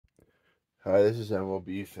Hi, this is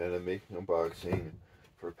MLB fan. I'm making an unboxing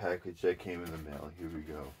for a package that came in the mail. Here we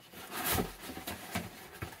go.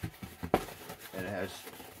 And it has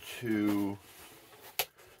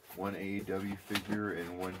one AEW figure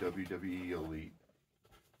and one WWE Elite.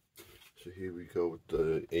 So here we go with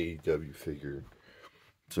the AEW figure.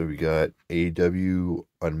 So we got AEW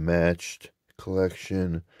Unmatched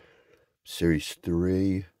Collection, Series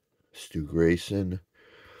 3, Stu Grayson.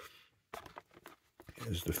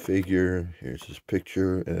 Here's the figure, here's his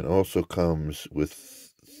picture, and it also comes with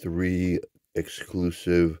 3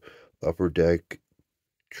 exclusive Upper Deck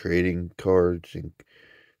trading cards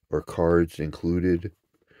or cards included.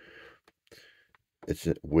 It's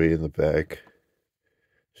way in the back.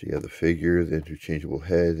 So you have the figure, the interchangeable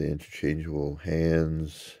head, the interchangeable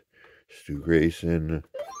hands, Stu Grayson,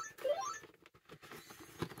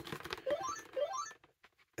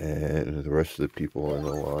 and the rest of the people in the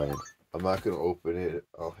line. I'm not going to open it.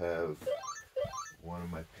 I'll have one of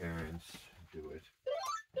my parents do it.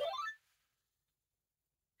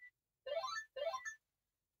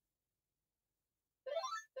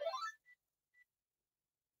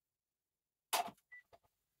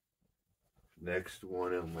 Next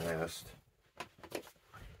one and last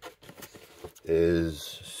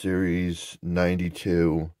is Series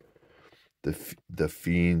 92, the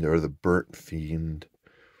Fiend, or the Burnt Fiend.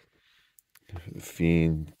 The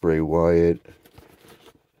Fiend, Bray Wyatt,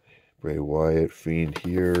 Fiend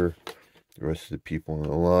here. The rest of the people on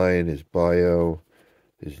the line, his bio,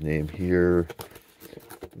 his name here,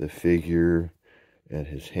 the figure, and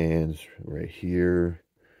his hands right here.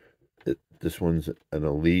 This one's an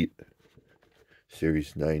Elite,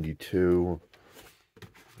 Series 92.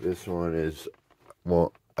 This one is,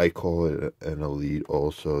 well, I call it an Elite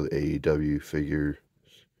also, the AEW figure.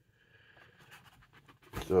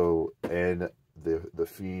 So, and the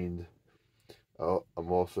Fiend,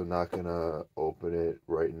 I'm also not going to open it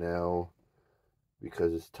right now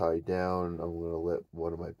because it's tied down. I'm going to let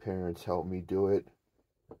one of my parents help me do it.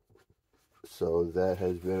 So that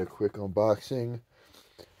has been a quick unboxing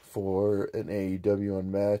for an AEW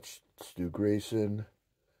Unmatched Stu Grayson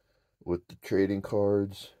with the trading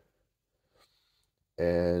cards,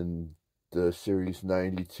 and the Series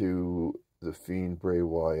 92, the Fiend Bray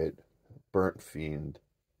Wyatt, Burnt Fiend,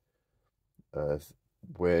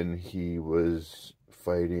 when he was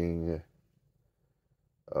fighting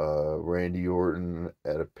Randy Orton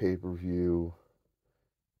at a pay-per-view,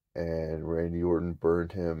 and Randy Orton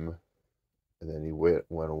burned him, and then he went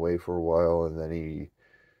away for a while, and then he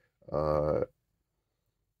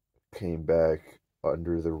came back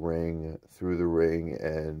under the ring, through the ring,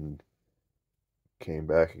 and came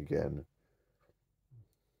back again.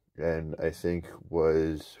 And I think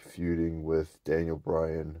was feuding with Daniel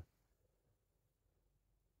Bryan.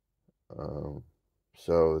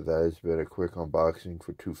 So that has been a quick unboxing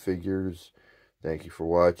for 2 figures. Thank you for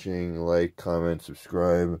watching. Like, comment,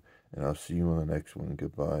 subscribe, and I'll see you on the next one.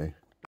 Goodbye.